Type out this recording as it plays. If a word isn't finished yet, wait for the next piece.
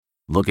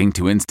Looking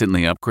to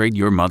instantly upgrade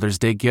your Mother's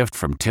Day gift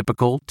from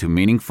typical to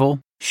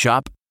meaningful?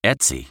 Shop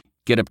Etsy.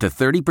 Get up to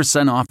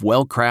 30% off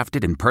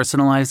well-crafted and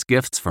personalized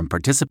gifts from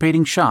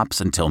participating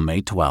shops until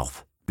May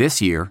 12th. This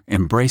year,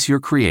 embrace your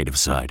creative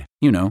side.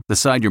 You know, the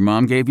side your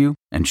mom gave you.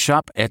 And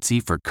shop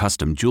Etsy for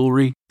custom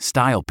jewelry,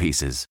 style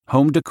pieces,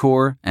 home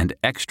decor, and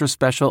extra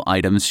special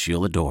items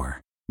she'll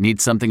adore.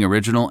 Need something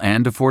original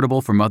and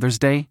affordable for Mother's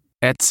Day?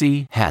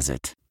 Etsy has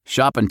it.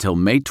 Shop until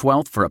May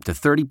 12th for up to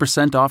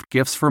 30% off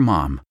gifts for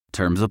mom.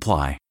 Terms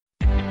apply.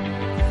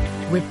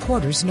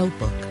 Reporter's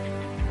Notebook.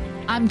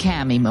 I'm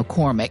Cammie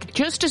McCormick.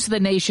 Just as the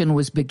nation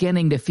was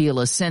beginning to feel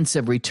a sense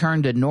of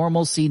return to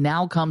normalcy,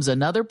 now comes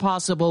another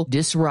possible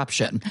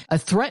disruption. A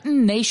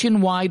threatened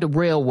nationwide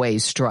railway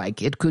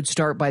strike. It could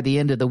start by the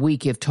end of the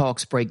week if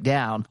talks break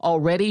down.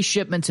 Already,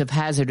 shipments of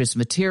hazardous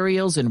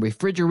materials and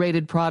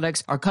refrigerated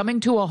products are coming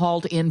to a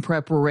halt in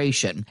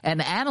preparation. And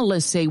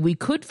analysts say we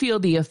could feel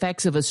the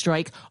effects of a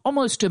strike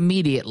almost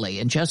immediately,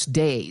 in just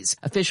days.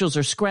 Officials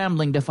are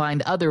scrambling to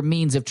find other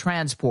means of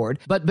transport,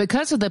 but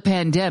because of the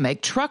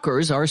pandemic,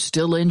 truckers are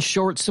still in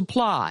short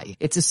supply.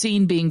 It's a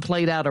scene being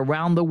played out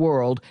around the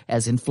world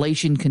as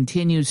inflation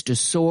continues to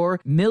soar.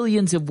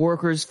 Millions of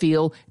workers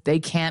feel they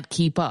can't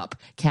keep up.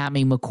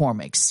 Cammie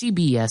McCormick,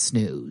 CBS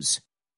News.